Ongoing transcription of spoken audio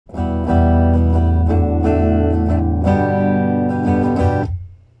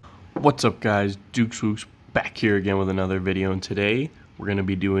What's up, guys? Duke Swoops back here again with another video, and today we're going to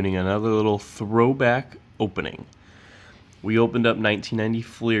be doing another little throwback opening. We opened up 1990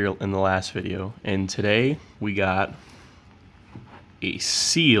 Fleer in the last video, and today we got a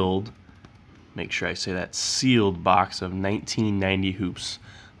sealed, make sure I say that, sealed box of 1990 hoops.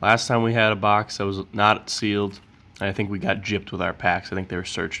 Last time we had a box that was not sealed, and I think we got gypped with our packs. I think they were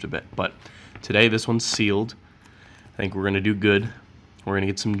searched a bit, but today this one's sealed. I think we're going to do good. We're going to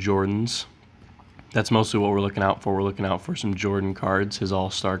get some Jordans. That's mostly what we're looking out for. We're looking out for some Jordan cards, his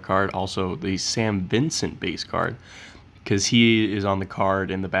All-Star card, also the Sam Vincent base card, because he is on the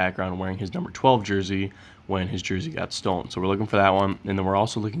card in the background wearing his number 12 jersey when his jersey got stolen. So we're looking for that one. And then we're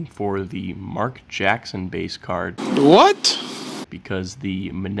also looking for the Mark Jackson base card. What? Because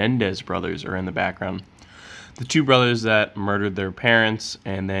the Menendez brothers are in the background. The two brothers that murdered their parents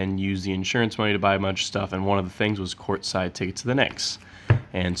and then used the insurance money to buy a bunch of stuff, and one of the things was courtside tickets to the Knicks.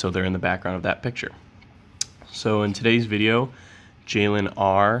 And so they're in the background of that picture. So in today's video, Jalen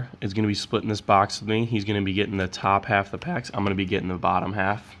R is going to be splitting this box with me. He's going to be getting the top half of the packs. I'm going to be getting the bottom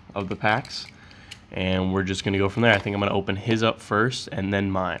half of the packs. And we're just going to go from there. I think I'm going to open his up first and then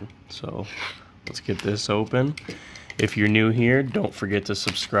mine. So let's get this open. If you're new here, don't forget to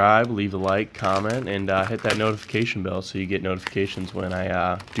subscribe, leave a like, comment, and hit that notification bell so you get notifications when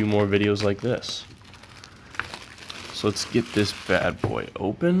I do more videos like this. So let's get this bad boy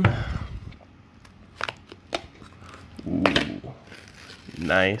open. Ooh,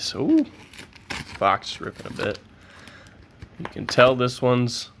 nice. Ooh, box is ripping a bit. You can tell this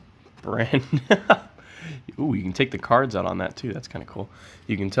one's brand. Ooh, you can take the cards out on that too. That's kind of cool.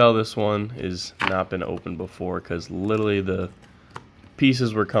 You can tell this one has not been opened before because literally the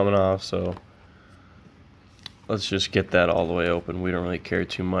pieces were coming off. So let's just get that all the way open. We don't really care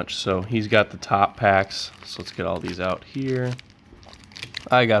too much. So he's got the top packs. So let's get all these out here.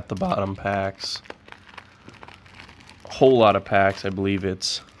 I got the bottom packs. A whole lot of packs. I believe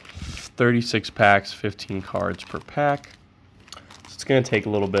it's 36 packs, 15 cards per pack. So it's going to take a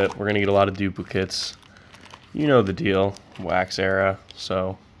little bit. We're going to get a lot of duplicates. You know the deal, wax era,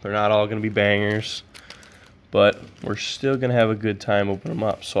 so they're not all going to be bangers, but we're still going to have a good time opening them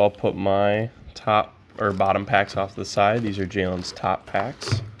up. So I'll put my top or bottom packs off to the side. These are Jalen's top packs.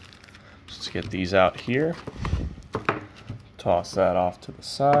 So let's get these out here. Toss that off to the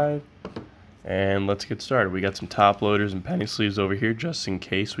side, and let's get started. We got some top loaders and penny sleeves over here just in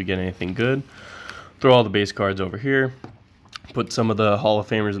case we get anything good. Throw all the base cards over here. Put some of the Hall of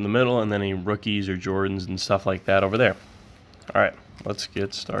Famers in the middle, and then any rookies or Jordans and stuff like that over there. Alright, let's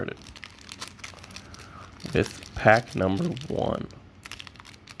get started with pack number 1.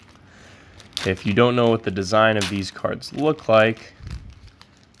 If you don't know what the design of these cards look like,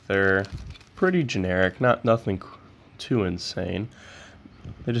 they're pretty generic, nothing too insane.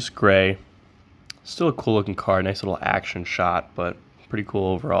 They're just gray. Still a cool looking card, nice little action shot, but pretty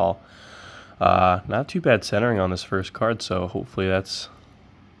cool overall. Not too bad centering on this first card, so hopefully that's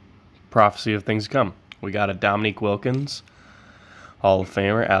prophecy of things to come. We got a Dominique Wilkins, Hall of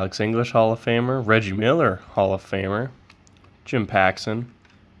Famer, Alex English, Hall of Famer, Reggie Miller, Hall of Famer, Jim Paxson,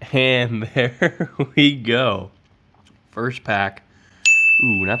 and there we go. First pack.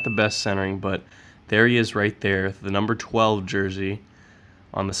 Ooh, not the best centering, but there he is right there, the number 12 jersey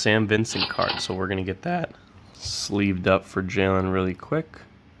on the Sam Vincent card. So we're going to get that sleeved up for Jalen really quick.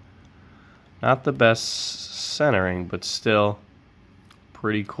 Not the best centering, but still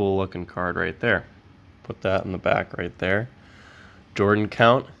pretty cool looking card right there. Put that in the back right there. Jordan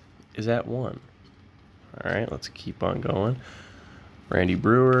count is at 1. Alright, let's keep on going. Randy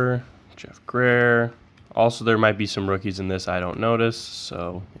Brewer, Jeff Greer. Also, there might be some rookies in this I don't notice,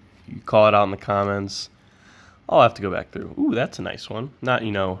 so if you call it out in the comments, I'll have to go back through. Ooh, that's a nice one. Not,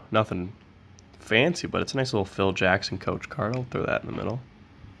 nothing fancy, but it's a nice little Phil Jackson coach card. I'll throw that in the middle.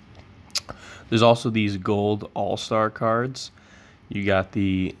 There's also these gold All-Star cards. You got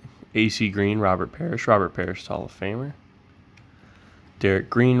the AC Green, Robert Parrish Hall of Famer. Derek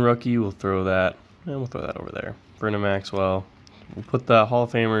Green rookie, we'll throw that over there. Vernon Maxwell. We'll put the Hall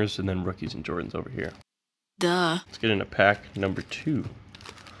of Famers and then rookies and Jordans over here. Duh. Let's get into pack number 2.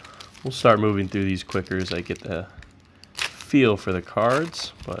 We'll start moving through these quicker as I get the feel for the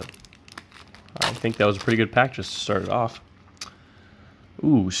cards, but I think that was a pretty good pack just to start it off.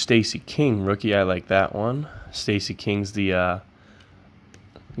 Ooh, Stacey King, rookie. I like that one. Stacey King's the,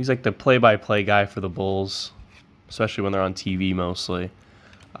 he's like the play-by-play guy for the Bulls, especially when they're on TV mostly.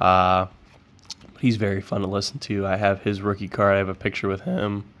 He's very fun to listen to. I have his rookie card. I have a picture with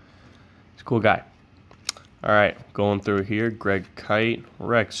him. He's a cool guy. All right, going through here. Greg Kite,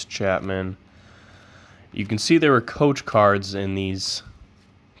 Rex Chapman. You can see there were coach cards in these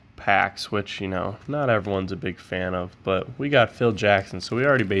packs, which, you know, not everyone's a big fan of, but we got Phil Jackson, so we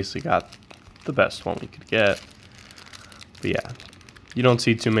already basically got the best one we could get. But yeah, you don't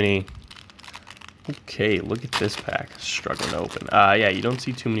see too many. Okay, look at this pack. Struggling to open. Yeah, you don't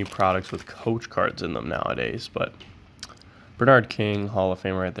see too many products with coach cards in them nowadays, but Bernard King, Hall of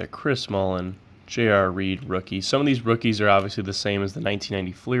Famer right there. Chris Mullin, J.R. Reed, rookie. Some of these rookies are obviously the same as the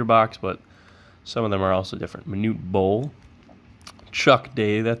 1990 Fleer box, but some of them are also different. Manute Bol, Chuck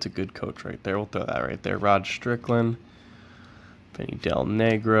Day, that's a good coach right there. We'll throw that right there. Rod Strickland, Benny Del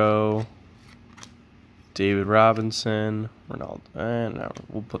Negro, David Robinson, Ronaldo. No,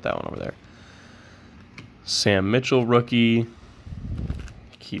 we'll put that one over there. Sam Mitchell, rookie.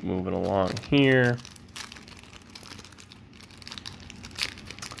 Keep moving along here.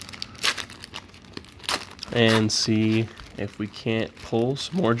 And see if we can't pull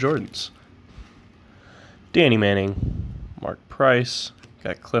some more Jordans. Danny Manning, Mark Price,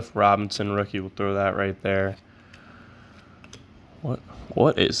 got Cliff Robinson, rookie. We'll throw that right there.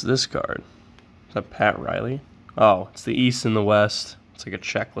 What is this card? Is that Pat Riley? Oh, it's the East and the West. It's like a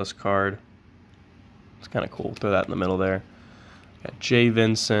checklist card. It's kind of cool. We'll throw that in the middle there. Got Jay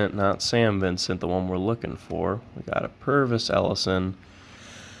Vincent, not Sam Vincent, the one we're looking for. We got a Purvis Ellison.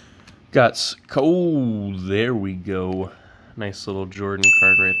 Got, oh, there we go. Nice little Jordan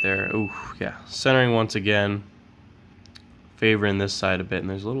card right there. Oh, yeah. Centering once again. Favoring this side a bit, and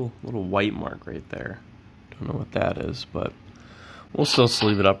there's a little white mark right there. Don't know what that is, but we'll still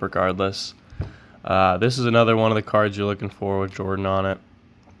sleeve it up regardless. This is another one of the cards you're looking for with Jordan on it.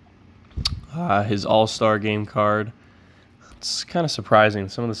 His All-Star Game card. It's kind of surprising.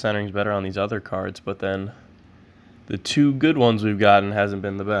 Some of the centering's better on these other cards, but then the two good ones we've gotten hasn't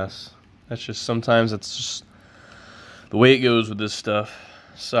been the best. That's just, sometimes that's just the way it goes with this stuff.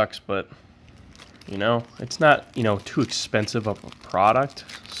 Sucks, but, you know, it's not, you know, too expensive of a product,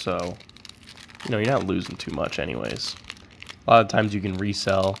 so, you know, you're not losing too much anyways. A lot of times you can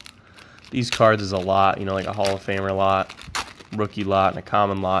resell these cards as a lot, you know, like a Hall of Famer lot, rookie lot, and a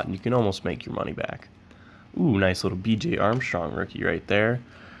common lot, and you can almost make your money back. Ooh, nice little B.J. Armstrong rookie right there.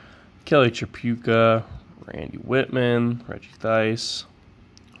 Kelly Tripucka, Randy Whitman, Reggie Theis,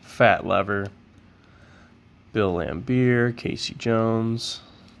 Fat Lever, Bill Laimbeer, Casey Jones.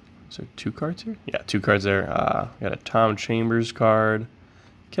 Is there two cards here? Yeah, two cards there. Got a Tom Chambers card,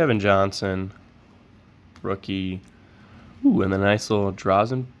 Kevin Johnson, rookie. Ooh, and the nice little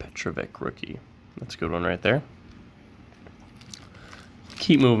Drazen Petrovic rookie. That's a good one right there.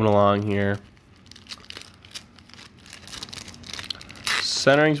 Keep moving along here.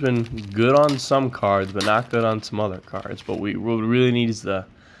 Centering's been good on some cards, but not good on some other cards. But what we really need is the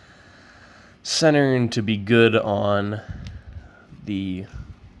centering to be good on the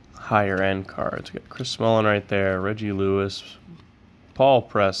higher end cards. We got Chris Mullin right there, Reggie Lewis, Paul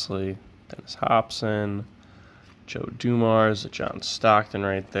Presley, Dennis Hopson, Joe Dumars, John Stockton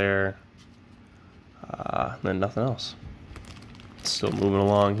right there. And then nothing else. Still moving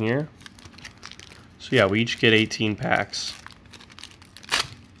along here. So yeah, we each get 18 packs.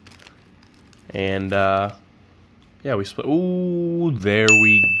 And yeah, we split. Ooh, there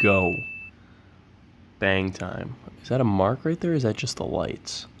we go. Bang time. Is that a mark right there? Or is that just the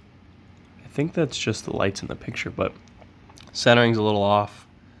lights? I think that's just the lights in the picture, but centering's a little off.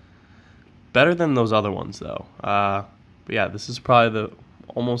 Better than those other ones though. But yeah, this is probably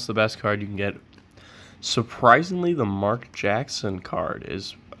almost the best card you can get. Surprisingly, the Mark Jackson card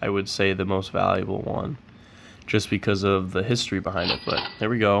is, I would say, the most valuable one, just because of the history behind it. But there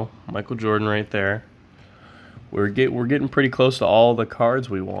we go, Michael Jordan right there. We're getting pretty close to all the cards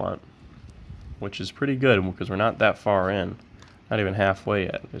we want, which is pretty good because we're not that far in, not even halfway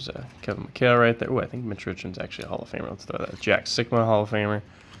yet. There's a Kevin McHale right there. Oh, I think Mitch Richmond's actually a Hall of Famer. Let's throw that. Jack Sikma, Hall of Famer.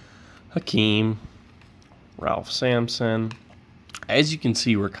 Hakeem, Ralph Sampson. As you can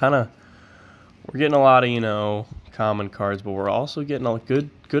see, we're getting a lot of, you know, common cards, but we're also getting a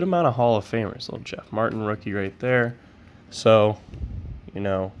good amount of Hall of Famers. Little Jeff Martin rookie right there. So, you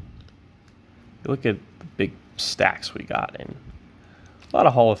know, you look at the big stacks we got, and a lot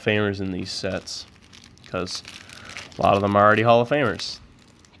of Hall of Famers in these sets because a lot of them are already Hall of Famers.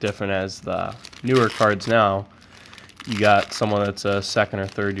 Different as the newer cards now. You got someone that's a second or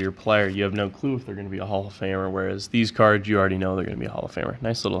third year player. You have no clue if they're going to be a Hall of Famer, whereas these cards, you already know they're going to be a Hall of Famer.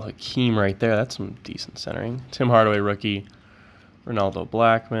 Nice little Hakeem right there. That's some decent centering. Tim Hardaway rookie. Ronaldo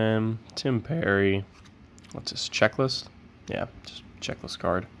Blackman. Tim Perry. What's this, checklist? Yeah, just checklist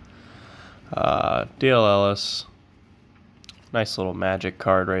card. Dale Ellis. Nice little Magic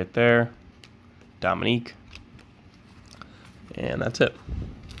card right there. Dominique. And that's it.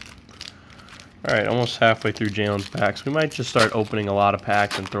 Alright, almost halfway through Jalen's packs. We might just start opening a lot of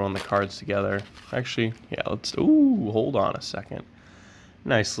packs and throwing the cards together. Actually, yeah, let's... Ooh, hold on a second.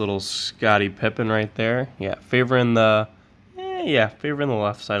 Nice little Scottie Pippen right there. Yeah, favoring the... favoring the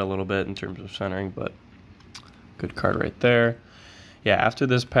left side a little bit in terms of centering, but good card right there. Yeah, after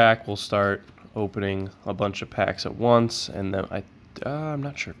this pack, we'll start opening a bunch of packs at once, and then I'm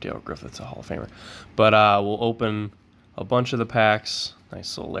not sure if Dale Griffith's a Hall of Famer, but we'll open a bunch of the packs.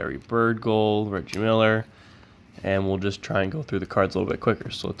 Nice little Larry Bird gold, Reggie Miller, and we'll just try and go through the cards a little bit quicker.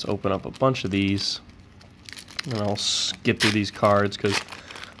 So let's open up a bunch of these, and I'll skip through these cards because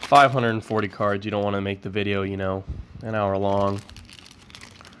 540 cards, you don't want to make the video, you know, an hour long.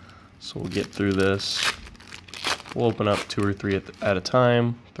 So we'll get through this. We'll open up 2 or 3 at a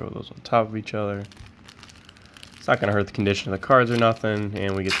time, throw those on top of each other. It's not going to hurt the condition of the cards or nothing,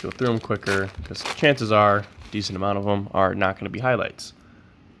 and we get to go through them quicker because chances are a decent amount of them are not going to be highlights.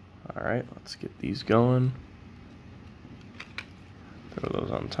 Alright, let's get these going. Throw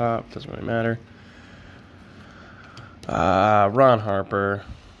those on top, doesn't really matter. Ron Harper,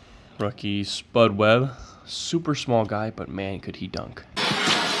 rookie. Spud Webb, super small guy, but man, could he dunk. He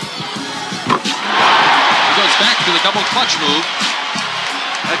goes back to the double clutch move.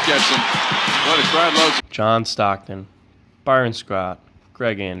 That gets him. What a crowd loves. John Stockton, Byron Scott,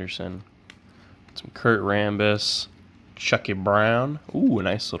 Greg Anderson, some Kurt Rambis, Chucky Brown. Ooh, a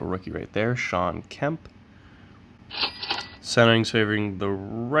nice little rookie right there. Sean Kemp. Centering's favoring the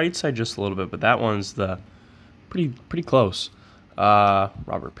right side just a little bit, but that one's the pretty close.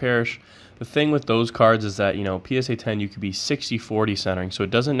 Robert Parrish. The thing with those cards is that, you know, PSA 10, you could be 60-40 centering, so it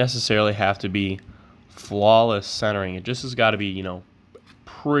doesn't necessarily have to be flawless centering. It just has got to be, you know,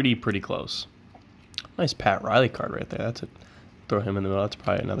 pretty close. Nice Pat Riley card right there. That's it. Throw him in the middle. That's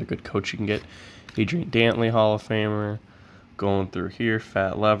probably another good coach you can get. Adrian Dantley, Hall of Famer. Going through here,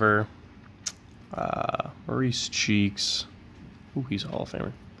 Fat Lever. Maurice Cheeks. Ooh, he's a Hall of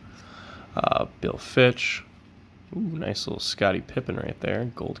Famer. Bill Fitch. Ooh, nice little Scottie Pippen right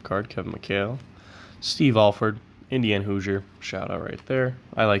there. Gold card, Kevin McHale. Steve Alford, Indiana Hoosier. Shout out right there.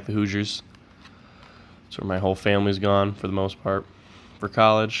 I like the Hoosiers. That's where my whole family's gone for the most part. For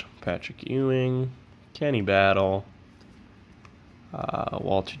college, Patrick Ewing, Kenny Battle,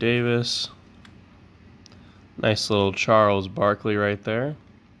 Walter Davis. Nice little Charles Barkley right there.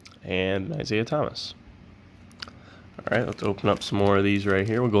 And Isaiah Thomas. Alright, let's open up some more of these right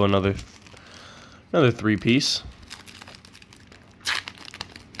here. We'll go another 3-piece.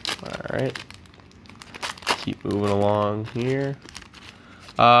 Alright. Keep moving along here.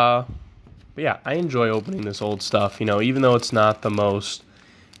 But yeah, I enjoy opening this old stuff. You know, even though it's not the most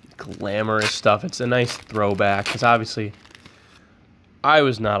glamorous stuff, it's a nice throwback. Because obviously, I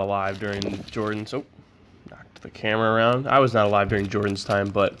was not alive during Jordan's... Oh, knocked the camera around. I was not alive during Jordan's time,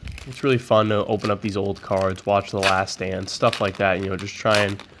 but it's really fun to open up these old cards, watch The Last Stand, stuff like that. You know, just try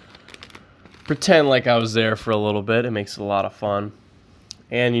and pretend like I was there for a little bit. It makes it a lot of fun.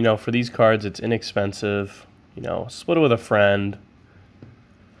 And, you know, for these cards, it's inexpensive. You know, split it with a friend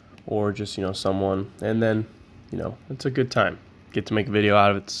or just, you know, someone. And then, you know, it's a good time. Get to make a video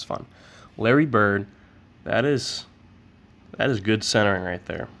out of it. It's fun. Larry Bird, that is good centering right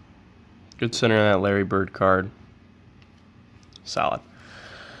there. Good centering on that Larry Bird card. Solid.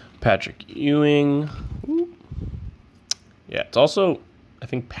 Patrick Ewing. Ooh. Yeah, it's also, I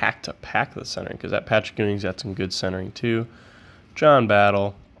think, pack to pack the centering because that Patrick Ewing's got some good centering too. John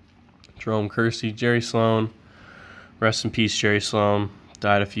Battle, Jerome Kersey, Jerry Sloan. Rest in peace, Jerry Sloan.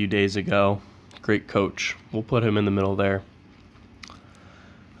 Died a few days ago. Great coach. We'll put him in the middle there.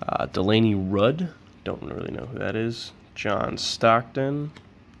 Delaney Rudd. Don't really know who that is. John Stockton.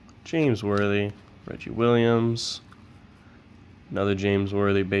 James Worthy. Reggie Williams. Another James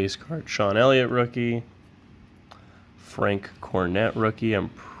Worthy base card. Sean Elliott rookie. Frank Cornett rookie. I'm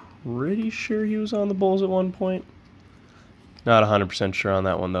pretty sure he was on the Bulls at one point. Not 100% sure on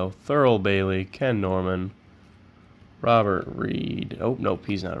that one, though. Thurl Bailey, Ken Norman, Robert Reed. Oh, nope,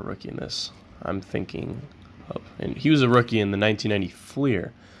 he's not a rookie in this. I'm thinking of... And he was a rookie in the 1990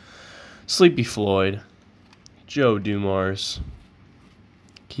 Fleer. Sleepy Floyd, Joe Dumars.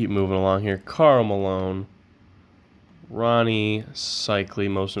 Keep moving along here. Karl Malone, Ronnie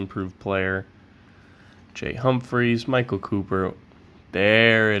Cycli, most improved player. Jay Humphries, Michael Cooper.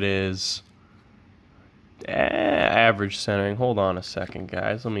 There it is. Average centering. Hold on a second,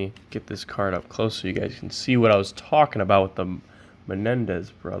 guys. Let me get this card up close so you guys can see what I was talking about with the Menendez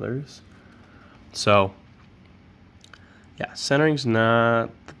brothers. So, yeah, centering's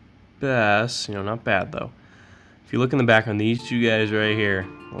not the best. You know, not bad, though. If you look in the back on these two guys right here,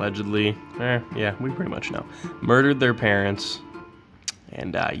 allegedly, yeah, we pretty much know, murdered their parents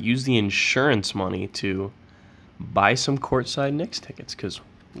and use the insurance money to buy some courtside Knicks tickets, because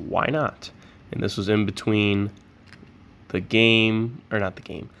why not? And this was in between the game, or not the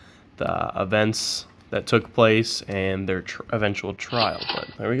game, the events that took place and their eventual trial. But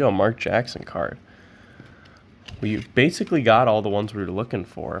there we go, Mark Jackson card. We basically got all the ones we were looking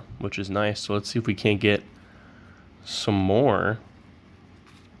for, which is nice. So let's see if we can't get some more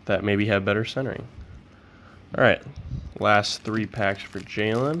that maybe have better centering. All right, last 3 packs for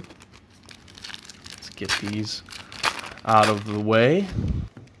Jalen. Let's get these out of the way.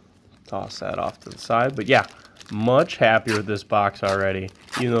 Toss that off to the side. But yeah, much happier with this box already,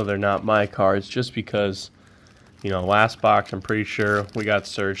 even though they're not my cards, just because, you know, last box I'm pretty sure we got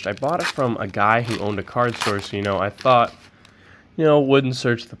searched. I bought it from a guy who owned a card store, so, you know, I thought, you know, wouldn't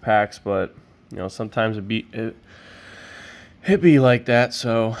search the packs, but, you know, sometimes it'd be like that,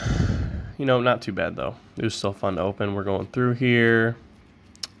 so, you know, not too bad though. It was still fun to open. We're going through here.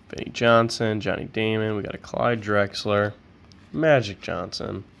 Vinnie Johnson, Johnny Damon, we got a Clyde Drexler, Magic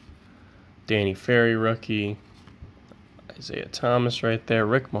Johnson, Danny Ferry rookie, Isaiah Thomas right there,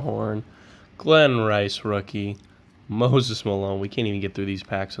 Rick Mahorn, Glenn Rice rookie, Moses Malone. We can't even get through these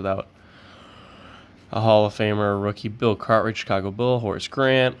packs without a Hall of Famer rookie, Bill Cartwright, Chicago Bull, Horace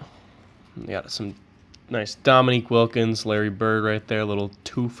Grant. We got some nice Dominique Wilkins, Larry Bird right there, little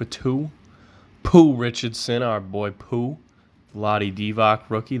 2 for 2. Pooh Richardson, our boy Pooh. Lottie Divac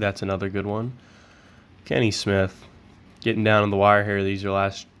rookie, that's another good one. Kenny Smith, getting down on the wire here. These are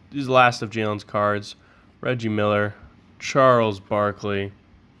last of Jalen's cards. Reggie Miller, Charles Barkley,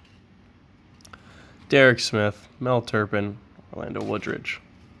 Derek Smith, Mel Turpin, Orlando Woodridge.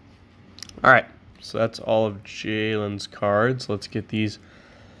 All right, so that's all of Jalen's cards. Let's get these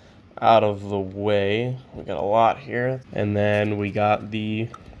out of the way. We got a lot here, and then we got the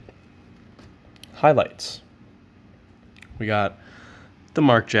highlights. We got the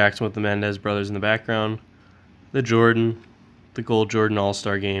Mark Jackson with the Mendez brothers in the background, the Jordan, the Gold Jordan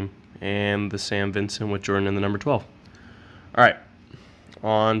All-Star Game, and the Sam Vincent with Jordan in the number 12. All right,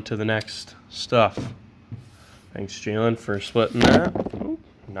 on to the next stuff. Thanks, Jalen, for splitting that. Oh,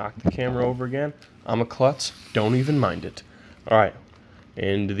 knocked the camera over again. I'm a klutz. Don't even mind it. All right,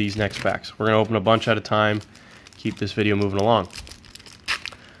 into these next packs. We're going to open a bunch at a time, keep this video moving along,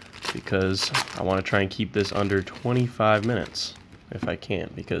 because I want to try and keep this under 25 minutes if I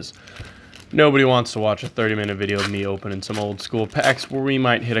can, because nobody wants to watch a 30-minute video of me opening some old school packs where we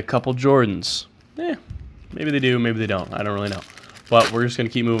might hit a couple Jordans. Maybe they do, maybe they don't. I don't really know. But we're just going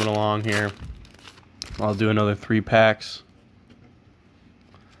to keep moving along here. I'll do another 3 packs.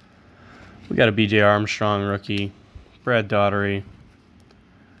 We got a B.J. Armstrong rookie, Brad Daugherty,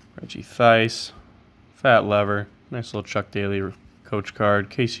 Reggie Theis, Fat Lever, nice little Chuck Daly coach card,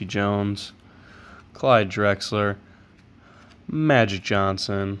 Casey Jones, Clyde Drexler, Magic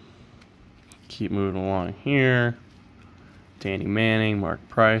Johnson. Keep moving along here. Danny Manning, Mark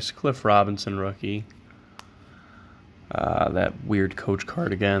Price, Cliff Robinson rookie. That weird coach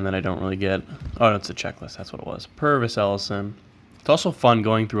card again that I don't really get. Oh, no, it's a checklist. That's what it was. Purvis Ellison. It's also fun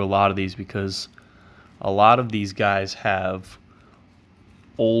going through a lot of these because a lot of these guys have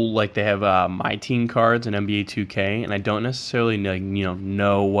old, like they have My Team cards in NBA 2K, and I don't necessarily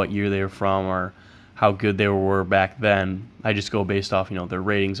know what year they were from or how good they were back then. I just go based off their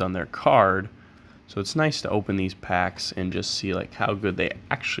ratings on their card. So it's nice to open these packs and just see like how good they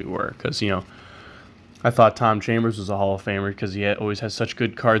actually were, because I thought Tom Chambers was a Hall of Famer because he always has such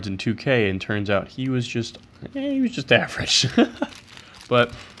good cards in 2K, and turns out he was just average.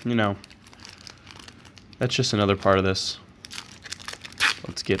 But that's just another part of this.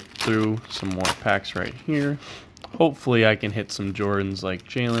 Let's get through some more packs right here. Hopefully I can hit some Jordans like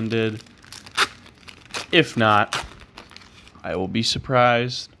Jalen did. If not, I will be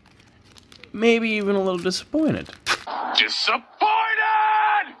surprised. Maybe even a little disappointed. Disappointed!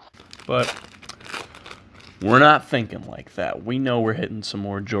 But we're not thinking like that. We know we're hitting some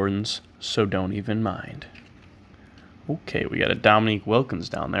more Jordans, so don't even mind. Okay, we got a Dominique Wilkins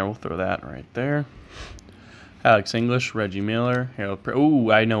down there. We'll throw that right there. Alex English, Reggie Miller.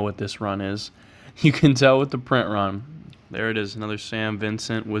 Ooh, I know what this run is. You can tell with the print run. There it is, another Sam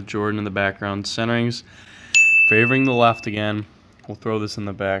Vincent with Jordan in the background. Centerings favoring the left again. We'll throw this in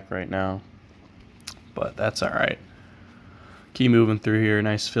the back right now, but that's all right. Keep moving through here.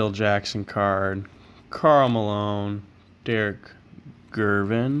 Nice Phil Jackson card. Karl Malone, Derek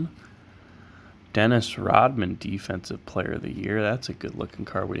Gervin, Dennis Rodman, Defensive Player of the Year. That's a good-looking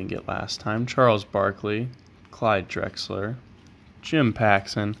card we didn't get last time. Charles Barkley, Clyde Drexler, Jim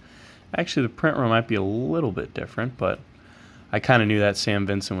Paxson. Actually, the print run might be a little bit different, but I kind of knew that Sam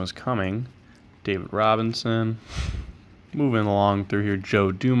Vincent was coming. David Robinson, Moving along through here,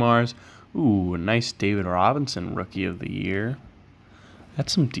 Joe Dumars. Ooh, a nice David Robinson Rookie of the Year.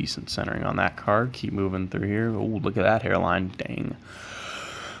 That's some decent centering on that card. Keep moving through here. Ooh, look at that hairline. Dang.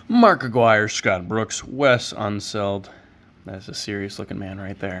 Mark Aguirre, Scott Brooks, Wes Unseld. That's a serious looking man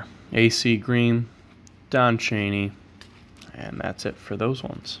right there. AC Green, Don Chaney. And that's it for those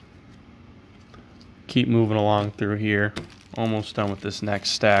ones. Keep moving along through here. Almost done with this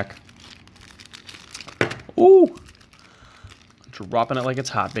next stack. Ooh! Dropping it like it's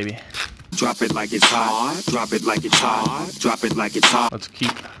hot, baby. Drop it like it's hot. Drop it like it's hot. Drop it like it's hot. Let's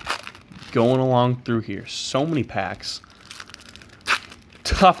keep going along through here. So many packs.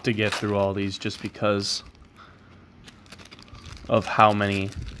 Tough to get through all these just because of how many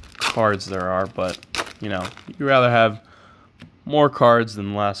cards there are, but you know, you'd rather have more cards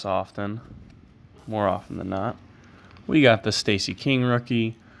than less often. More often than not. We got the Stacey King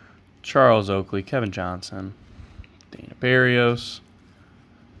rookie, Charles Oakley, Kevin Johnson, Dana Barrios,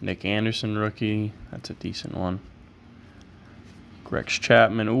 Nick Anderson rookie. That's a decent one. Grex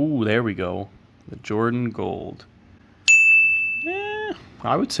Chapman. Ooh, there we go. The Jordan Gold.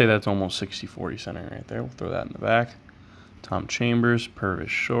 I would say that's almost 60-40 centering right there. We'll throw that in the back. Tom Chambers,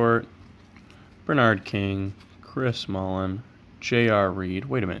 Purvis Short, Bernard King, Chris Mullen, J.R. Reed.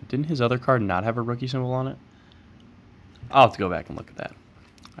 Wait a minute. Didn't his other card not have a rookie symbol on it? I'll have to go back and look at that.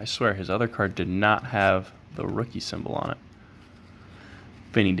 I swear his other card did not have the rookie symbol on it.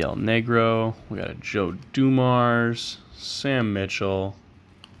 Vinny Del Negro. We got a Joe Dumars, Sam Mitchell,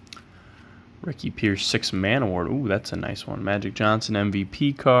 Ricky Pierce 6-Man Award. Ooh, that's a nice one. Magic Johnson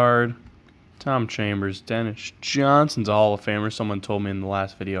MVP card. Tom Chambers. Dennis Johnson's a Hall of Famer. Someone told me in the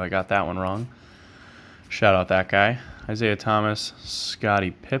last video I got that one wrong. Shout out that guy. Isaiah Thomas.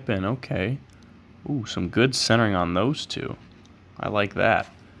 Scottie Pippen. Okay. Ooh, some good centering on those two. I like that.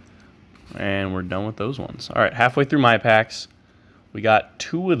 And we're done with those ones. All right, halfway through my packs. We got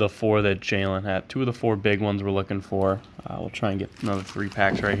 2 of the 4 that Jalen had. 2 of the 4 big ones we're looking for. We'll try and get another 3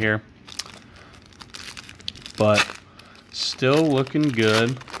 packs right here. But still looking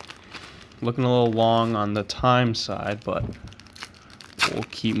good. Looking a little long on the time side, but we'll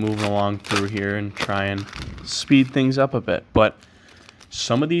keep moving along through here and try and speed things up a bit. But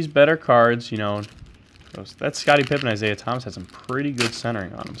some of these better cards, you know, that Scottie Pippen, Isaiah Thomas had some pretty good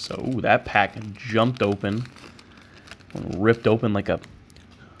centering on them. So, ooh, that pack jumped open. Ripped open like a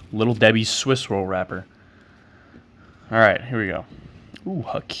Little Debbie's Swiss roll wrapper. All right, here we go. Ooh,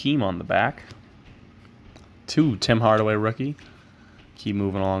 Hakeem on the back. 2 Tim Hardaway rookie. Keep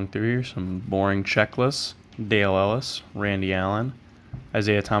moving along through here. Some boring checklists. Dale Ellis, Randy Allen,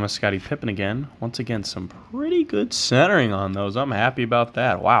 Isaiah Thomas, Scottie Pippen again. Once again, some pretty good centering on those. I'm happy about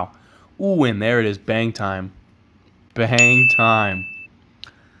that. Wow. Ooh, and there it is. Bang time. Bang time.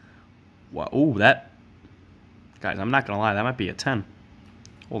 Wow. Ooh, that... Guys, I'm not going to lie. That might be a 10.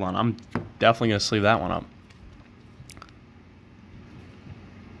 Hold on. I'm definitely going to sleeve that one up.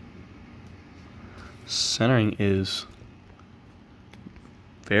 Centering is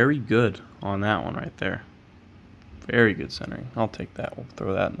very good on that one right there. Very good centering. I'll take that. We'll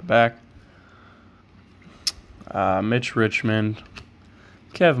throw that in the back. Mitch Richmond.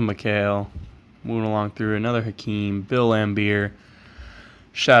 Kevin McHale. Moving along through another Hakeem. Bill Laimbeer.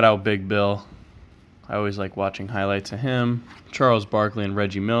 Shout out Big Bill. I always like watching highlights of him. Charles Barkley and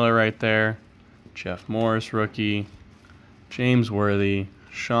Reggie Miller right there. Jeff Morris, rookie. James Worthy.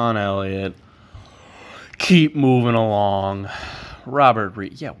 Sean Elliott. Keep moving along. Robert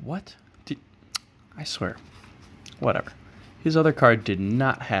Reed. Yeah, what? I swear. Whatever. His other card did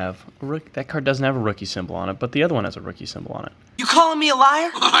not have a rookie. That card doesn't have a rookie symbol on it, but the other one has a rookie symbol on it. You calling me a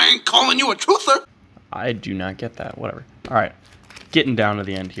liar? I ain't calling you a truther. I do not get that. Whatever. All right. Getting down to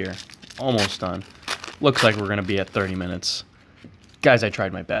the end here. Almost done. Looks like we're going to be at 30 minutes. Guys, I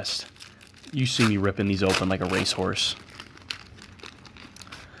tried my best. You see me ripping these open like a racehorse.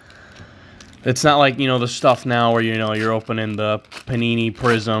 It's not like, you know, the stuff now where, you know, you're opening the Panini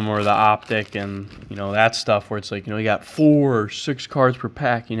Prism or the Optic and, you know, that stuff where it's like, you know, you got 4 or 6 cards per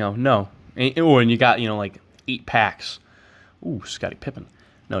pack, you know. No. Oh, and you got, you know, like 8 packs. Ooh, Scottie Pippen.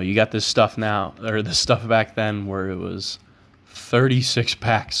 No, you got this stuff now, or the stuff back then where it was 36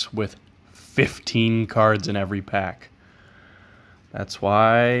 packs with 15 cards in every pack. That's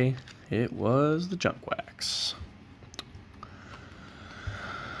why it was the junk wax.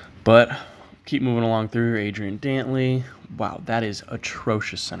 But keep moving along through. Adrian Dantley. Wow, that is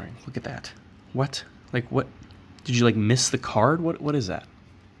atrocious centering. Look at that. What? Like, what? Did you, like, miss the card? What is that?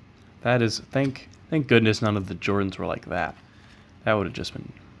 That is, thank goodness none of the Jordans were like that. That would have just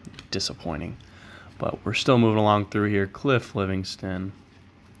been disappointing. But we're still moving along through here. Cliff Livingston.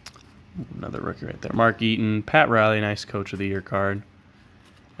 Another rookie right there. Mark Eaton, Pat Riley, nice Coach of the Year card.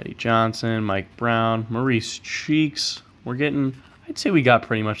 Eddie Johnson, Mike Brown, Maurice Cheeks. We're getting, I'd say we got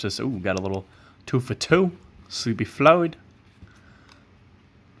pretty much this. Ooh, got a little 2 for 2. Sleepy Floyd.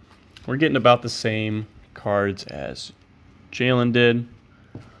 We're getting about the same cards as Jalen did.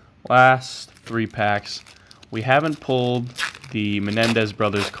 Last 3 packs. We haven't pulled the Menendez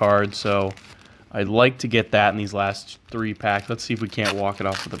brothers card, so I'd like to get that in these last 3 packs. Let's see if we can't walk it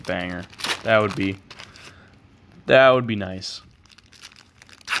off with a banger. That would be nice.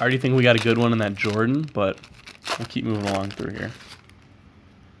 I already think we got a good one in that Jordan, but we'll keep moving along through here.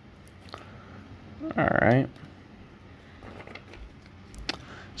 All right.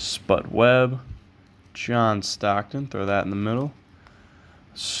 Spud Webb, John Stockton, throw that in the middle.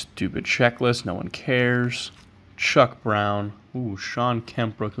 Stupid checklist, no one cares. Chuck Brown, ooh, Sean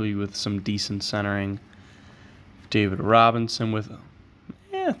Kemp rookie with some decent centering. David Robinson with,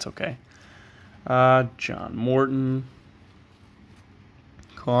 it's okay. John Morton,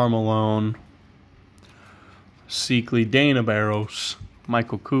 Karl Malone, Seekley, Dana Barros,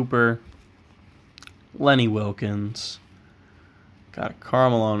 Michael Cooper, Lenny Wilkins. Got a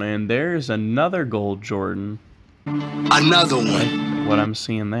Karl Malone, and there's another gold Jordan. Another one. What I'm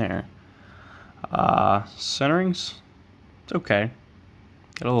seeing there. Centerings, it's okay.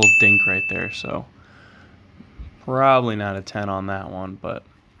 Got a little dink right there, so probably not a 10 on that one, but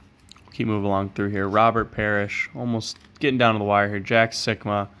we'll keep moving along through here. Robert Parrish, almost getting down to the wire here. Jack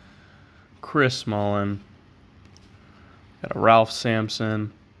Sikma, Chris Mullen. Got a Ralph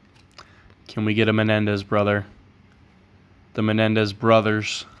Sampson. Can we get a Menendez brother? The Menendez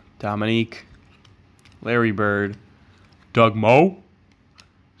brothers, Dominique, Larry Bird, Doug Moe,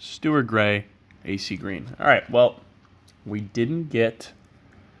 Stuart Gray, AC Green. All right, well, we didn't get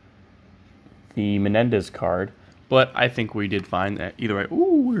the Menendez card, but I think we did fine that either way.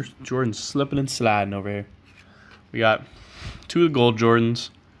 Ooh, we're Jordan slipping and sliding over here. We got 2 of the gold Jordans,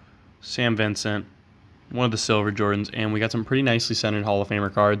 Sam Vincent, 1 of the silver Jordans, and we got some pretty nicely centered Hall of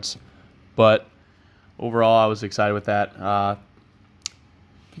Famer cards. But overall, I was excited with that.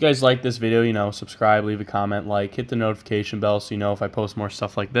 If you guys like this video, subscribe, leave a comment, hit the notification bell so you know if I post more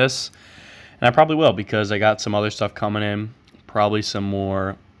stuff like this. And I probably will, because I got some other stuff coming in, probably some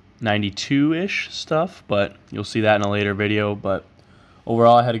more 92-ish stuff, but you'll see that in a later video. But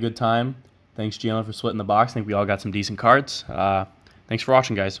overall, I had a good time. Thanks, Jalen, for splitting the box. I think we all got some decent cards. Thanks for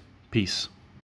watching, guys. Peace.